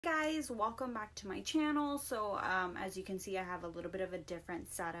Guys, welcome back to my channel. So as you can see, I have a little bit of a different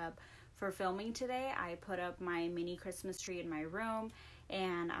setup for filming today. I put up my mini Christmas tree in my room,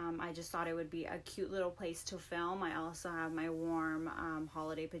 and I just thought it would be a cute little place to film. I also have my warm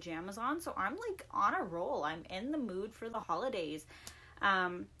holiday pajamas on, so I'm like on a roll. I'm in the mood for the holidays.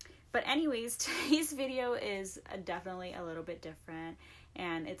 But anyways, today's video is definitely a little bit different,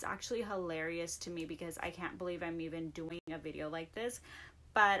 and it's actually hilarious to me because I can't believe I'm even doing a video like this.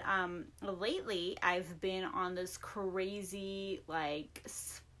 But lately I've been on this crazy like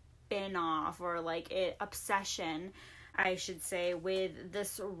spin-off or like obsession, I should say, with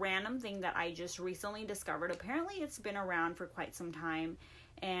this random thing that I just recently discovered. Apparently it's been around for quite some time,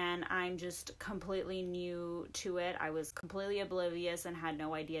 and I'm just completely new to it. I was completely oblivious and had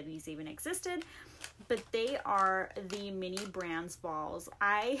no idea these even existed. But they are the mini Brands balls.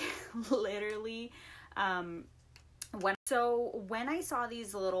 I literally when I saw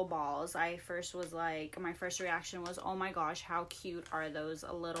these little balls, my first reaction was, oh my gosh, how cute are those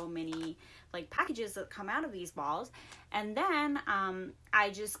little mini like packages that come out of these balls. And then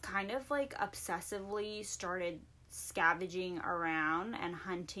I just kind of like obsessively started scavenging around and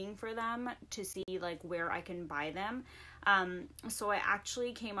hunting for them to see like where I can buy them. So I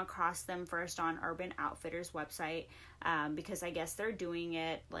actually came across them first on Urban Outfitters website, because I guess they're doing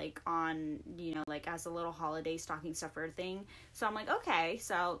it like on, like as a little holiday stocking stuffer thing. So I'm like, okay,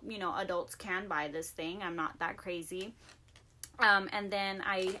 so, adults can buy this thing. I'm not that crazy. And then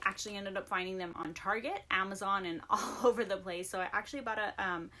I actually ended up finding them on Target, Amazon, and all over the place. So I actually bought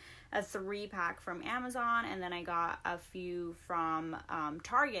a 3-pack from Amazon, and then I got a few from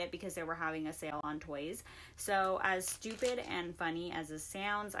Target because they were having a sale on toys. So as stupid and funny as this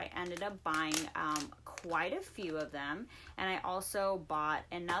sounds, I ended up buying quite a few of them. And I also bought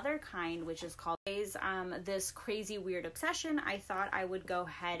another kind, which is called this crazy weird obsession. I thought I would go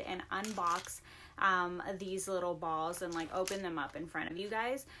ahead and unbox these little balls and like open them up in front of you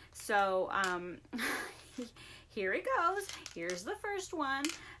guys. So here it goes. Here's the first one.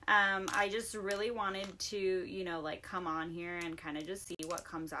 I just really wanted to, like come on here and kind of just see what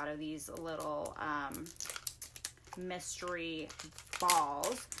comes out of these little mystery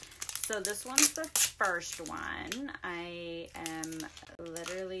balls. So this one's the first one. I am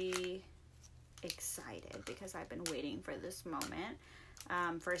literally excited because I've been waiting for this moment.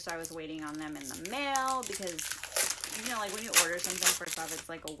 First I was waiting on them in the mail because, like when you order something, first off, it's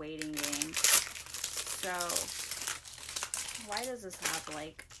like a waiting game. So why does this have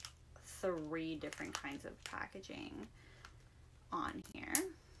like 3 different kinds of packaging on here?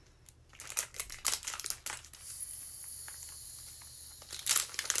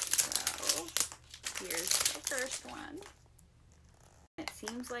 So here's the first one. It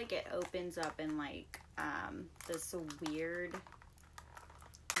seems like it opens up in like this weird,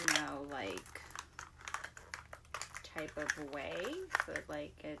 like type of way. So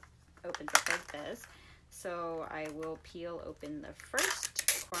like it opens up like this. So I will peel open the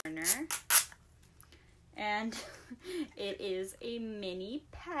first corner, and it is a mini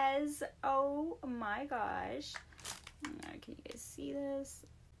Pez. Oh my gosh. Can you guys see this?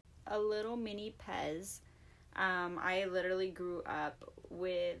 A little mini Pez. I literally grew up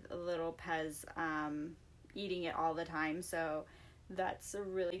with a little Pez, eating it all the time, so that's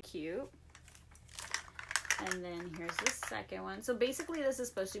really cute. And then here's the second one. So basically this is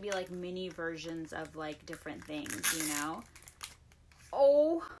supposed to be like mini versions of like different things,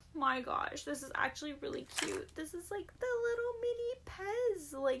 Oh my gosh, this is actually really cute. This is like the little mini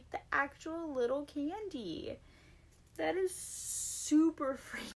Pez, like the actual little candy. That is super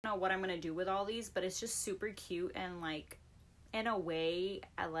freaking. I don't know what I'm gonna do with all these, but it's just super cute, and like in a way,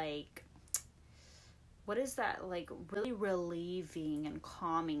 what is that, like really relieving and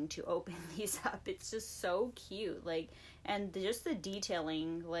calming to open these up. It's just so cute, like, and just the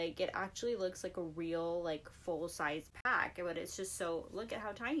detailing, like it actually looks like a real like full-size pack, but it's just so, look at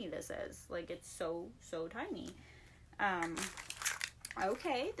how tiny this is. Like it's so tiny.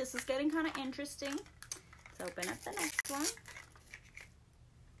 Okay, this is getting kind of interesting. Let's open up the next one.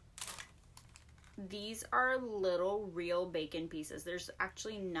 These are little real bacon pieces. There's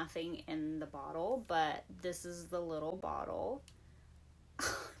actually nothing in the bottle, but this is the little bottle.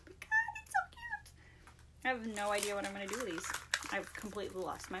 Oh my god, it's so cute. I have no idea what I'm going to do with these. I've completely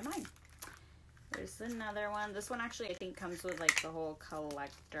lost my mind. There's another one. This one actually I think comes with like the whole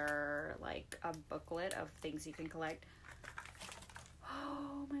collector, like a booklet of things you can collect.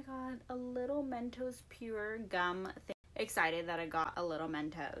 Oh my god, a little Mentos Pure gum thing. Excited that I got a little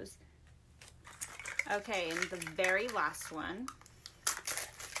Mentos. Okay, and the very last one.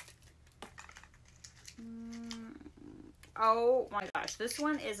 Oh my gosh, this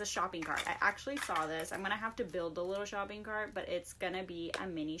one is a shopping cart. I actually saw this. I'm gonna have to build a little shopping cart, but it's gonna be a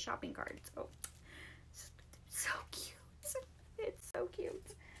mini shopping cart. Oh, so cute. It's so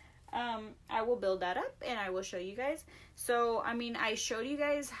cute. I will build that up and I will show you guys. So, I mean, I showed you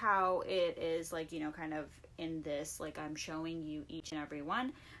guys how it is, like, you know, kind of in this, like, I'm showing you each and every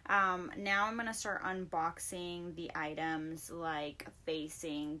one. Now I'm going to start unboxing the items, like,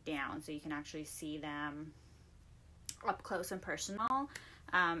 facing down so you can actually see them up close and personal,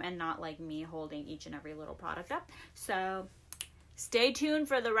 and not like me holding each and every little product up. So, stay tuned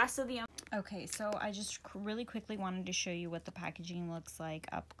for the rest of the... Okay, so I just really quickly wanted to show you what the packaging looks like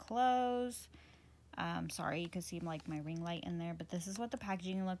up close. Sorry, you can see like my ring light in there, but this is what the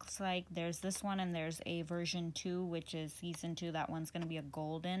packaging looks like. There's this one and there's a version 2, which is season 2. That one's going to be a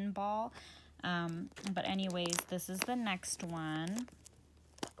golden ball. But anyways, this is the next one.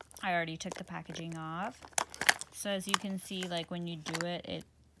 I already took the packaging off. So as you can see, like when you do it, it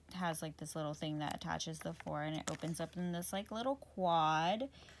has like this little thing that attaches the 4 and it opens up in this like little quad.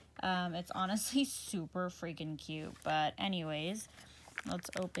 It's honestly super freaking cute, but anyways, let's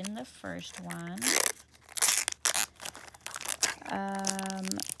open the first one.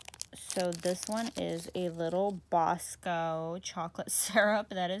 So this one is a little Bosco chocolate syrup.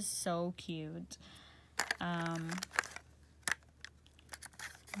 That is so cute.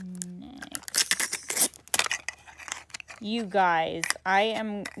 Next. You guys, I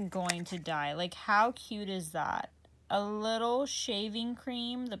am going to die. Like, how cute is that? A little shaving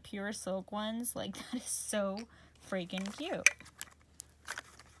cream, the pure silk ones. Like, that is so freaking cute.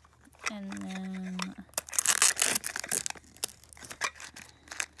 And then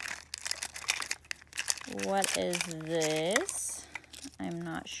what is this? I'm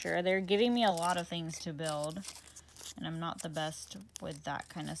not sure. They're giving me a lot of things to build, and I'm not the best with that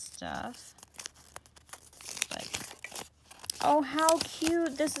kind of stuff. But oh, how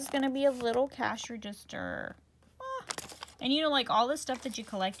cute. This is going to be a little cash register. And you know, like all this stuff that you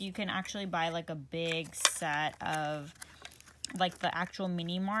collect, you can actually buy like a big set of like the actual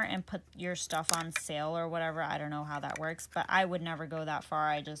mini mart and put your stuff on sale or whatever. I don't know how that works, but I would never go that far.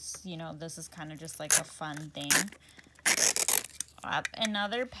 I just, you know, this is kind of just like a fun thing.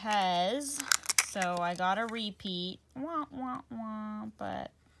 Another Pez. So I got a repeat. Wah, wah, wah. But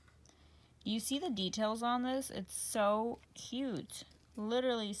you see the details on this? It's so cute.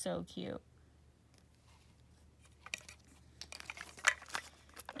 Literally so cute.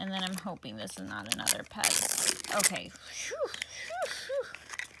 And then I'm hoping this is not another Pez. Okay.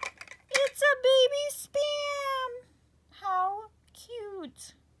 It's a baby Spam. How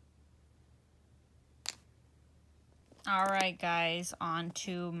cute. All right, guys, on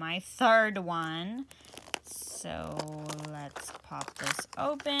to my third one. So let's pop this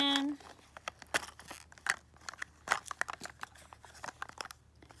open.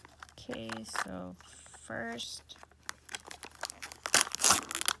 Okay, so first,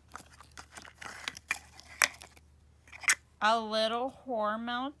 a little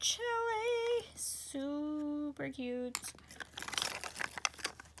Hormel chili. Super cute.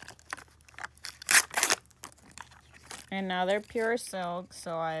 Another pure silk,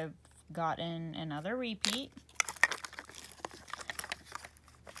 so I've gotten another repeat.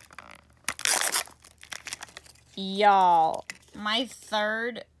 Y'all, my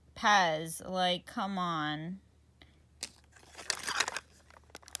third Pez, like, come on.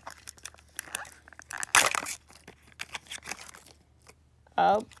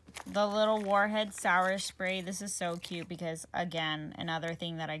 Oh, the little Warhead Sour Spray. This is so cute because, again, another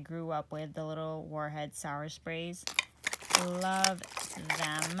thing that I grew up with, the little Warhead Sour Sprays. Love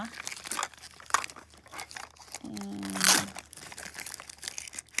them. And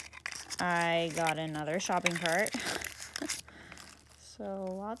I got another shopping cart. So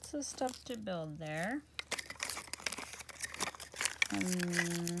lots of stuff to build there.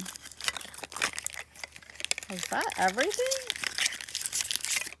 Was that everything?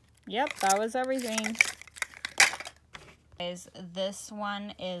 Yep, that was everything. Guys, this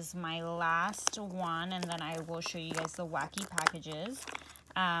one is my last one, and then I will show you guys the wacky packages.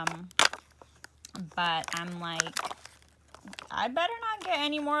 But I'm like, I better not get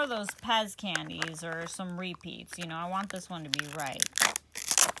any more of those Pez candies or some repeats. You know, I want this one to be right.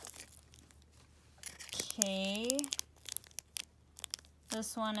 Okay.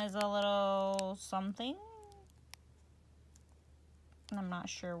 This one is a little something. I'm not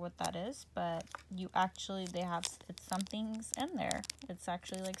sure what that is, but you actually, it's something's in there. It's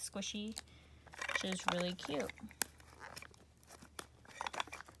actually like squishy, which is really cute.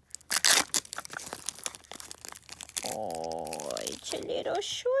 Oh, it's a little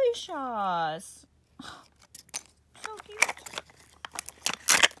soy sauce. So cute.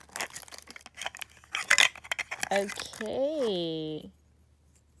 Okay.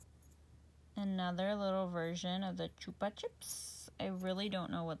 Another little version of the Chupa Chips. I really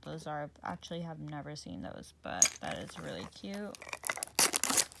don't know what those are. I actually have never seen those, but that is really cute.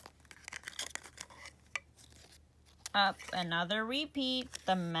 Up, another repeat.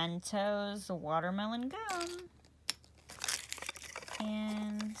 The Mentos watermelon gum.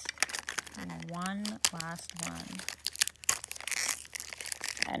 And one last one.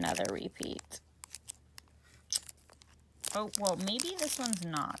 Another repeat. Oh, well, maybe this one's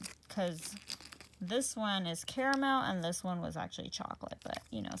not, because this one is caramel and this one was actually chocolate, but,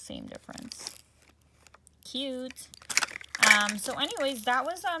 you know, same difference. Cute. So anyways, that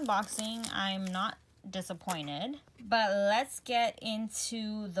was the unboxing. I'm not disappointed, but let's get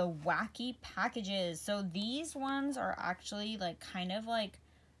into the wacky packages. So these ones are actually like kind of like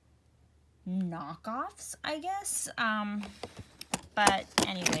knockoffs, I guess. But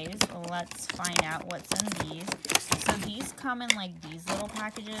anyways, let's find out what's in these. So these come in like these little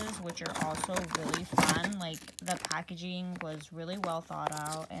packages, which are also really fun. Like the packaging was really well thought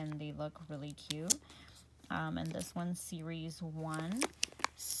out and they look really cute. And this one's series 1.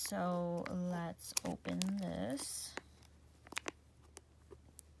 So let's open this.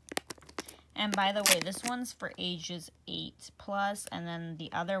 And by the way, this one's for ages 8+, and then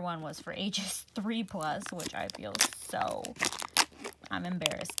the other one was for ages 3+, which I feel so... I'm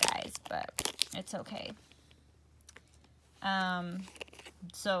embarrassed, guys, but it's okay.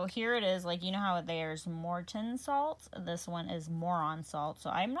 So here it is. Like, you know how there's Morton salt? This one is Moron salt. So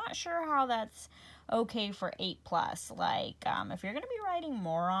I'm not sure how that's okay for 8+. Like, if you're going to be writing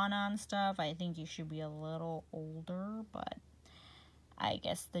Moron on stuff, I think you should be a little older, but I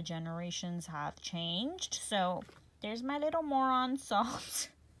guess the generations have changed. So there's my little Moron salt.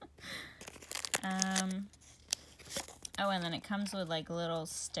 Oh, and then it comes with like little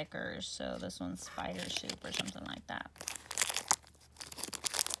stickers. So this one's spider soup or something like that.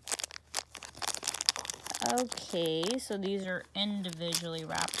 Okay, so these are individually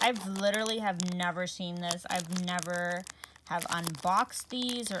wrapped. I've literally have never seen this. I've never have unboxed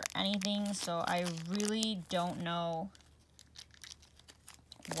these or anything. So I really don't know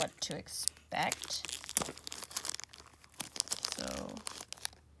what to expect. So,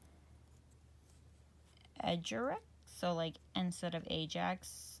 Ajax. So, like, instead of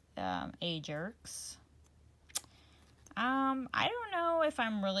Ajax, Ajax. I don't know if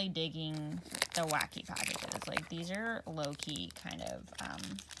I'm really digging the wacky packages. Like, these are low-key kind of,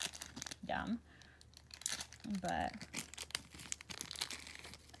 dumb. But,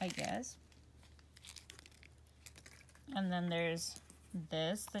 I guess. And then there's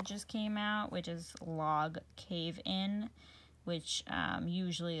this that just came out, which is Log Cave In, which,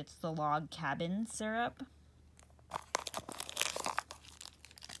 usually it's the log cabin syrup.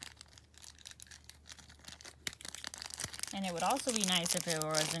 And it would also be nice if there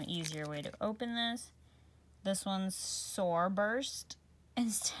was an easier way to open this. This one's Soarburst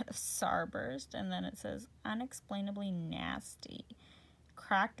instead of Sarburst. And then it says unexplainably nasty.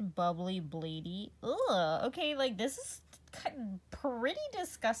 Cracked, bubbly, bleedy. Ugh. Okay, like this is pretty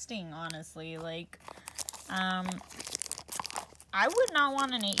disgusting, honestly. Like, I would not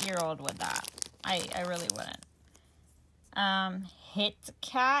want an 8-year-old with that. I really wouldn't. Hit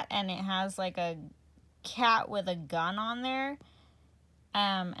Cat, and it has like a cat with a gun on there.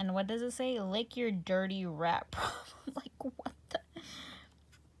 And what does it say? Lick your dirty rat problem. Like, what the?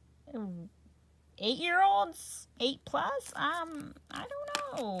 8-year-olds? 8+? I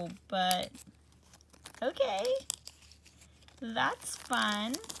don't know. But, okay. That's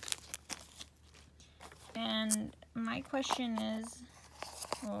fun. And my question is,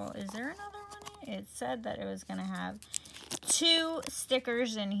 well, is there another one? It said that it was going to have 2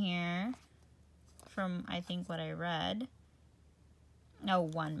 stickers in here. From, I think, what I read. No,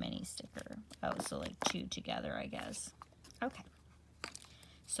 1 mini sticker. Oh, so like 2 together, I guess. Okay.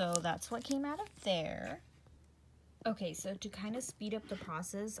 So that's what came out of there. Okay, so to kind of speed up the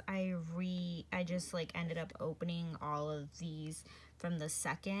process, I just like ended up opening all of these from the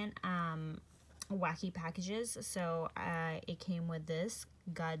second wacky packages. So it came with this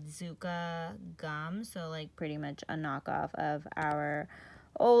Godzuka gum. So like pretty much a knockoff of our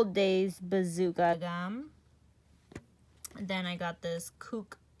old days bazooka gum. Then I got this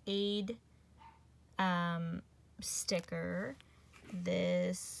Kook Aid sticker.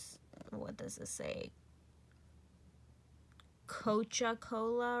 This, what does this say?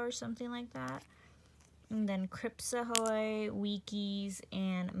 Coca-Cola or something like that. And then Crips Ahoy, Weekies,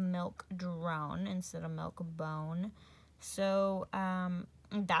 and Milk Drone instead of Milk Bone. So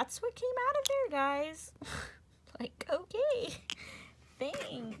that's what came out of there, guys. Like, okay.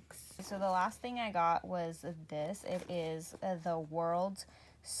 Thanks. so the last thing I got was this. It is the world's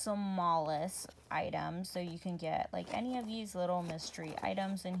smallest item, so you can get like any of these little mystery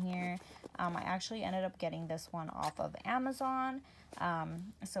items in here. I actually ended up getting this one off of Amazon.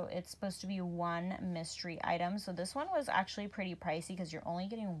 So it's supposed to be one mystery item. So this one was actually pretty pricey because you're only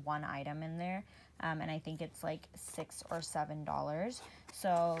getting one item in there. And I think it's like $6 or $7.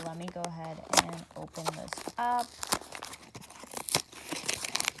 So let me go ahead and open this up.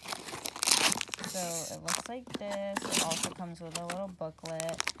 So it looks like this. It also comes with a little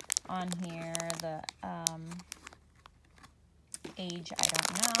booklet on here. The age, I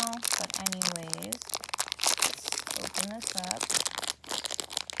don't know. But anyways, let's open this up.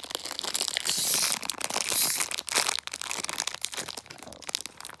 Oh,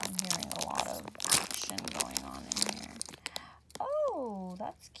 I'm hearing a lot of action going on in here. Oh,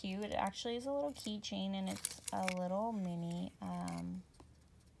 that's cute. It actually is a little keychain, and it's a little mini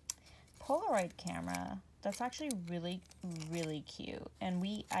Polaroid camera. That's actually really, really cute. And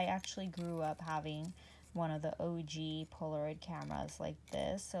I actually grew up having one of the OG Polaroid cameras like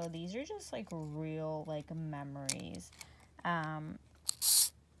this. So these are just like real like memories. And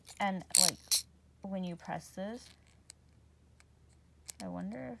like when you press this, I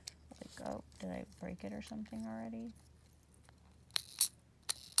wonder if like, oh, did I break it or something already?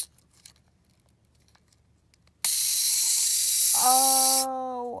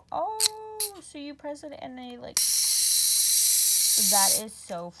 Oh, so you press it and they like, that is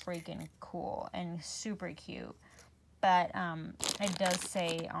so freaking cool and super cute. But it does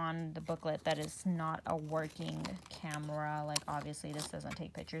say on the booklet that it's not a working camera. Like obviously this doesn't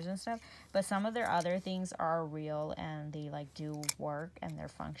take pictures and stuff, but some of their other things are real and they like do work and they're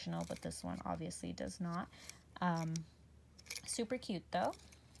functional, but this one obviously does not. Super cute though.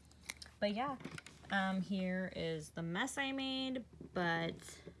 But yeah, here is the mess I made, but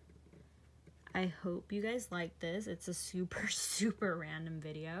I hope you guys like this. It's a super, super random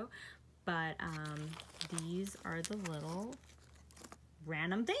video, but these are the little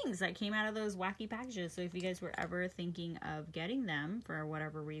random things that came out of those wacky packages. So if you guys were ever thinking of getting them for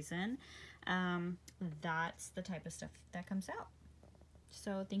whatever reason, that's the type of stuff that comes out.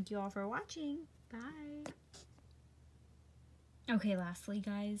 So thank you all for watching. Bye. Okay, lastly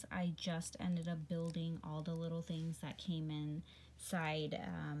guys, I just ended up building all the little things that came inside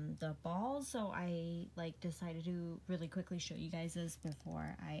the balls, so I like decided to really quickly show you guys this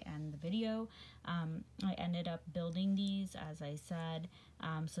before I end the video. I ended up building these, as I said.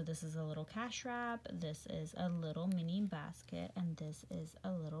 So this is a little cash wrap, this is a little mini basket, and this is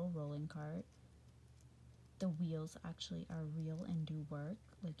a little rolling cart. The wheels actually are real and do work,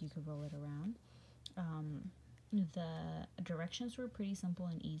 like you could roll it around. The directions were pretty simple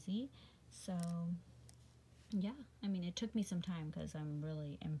and easy, so yeah, I mean it took me some time because I'm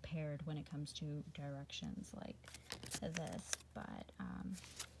really impaired when it comes to directions like this, but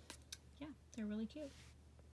yeah, they're really cute.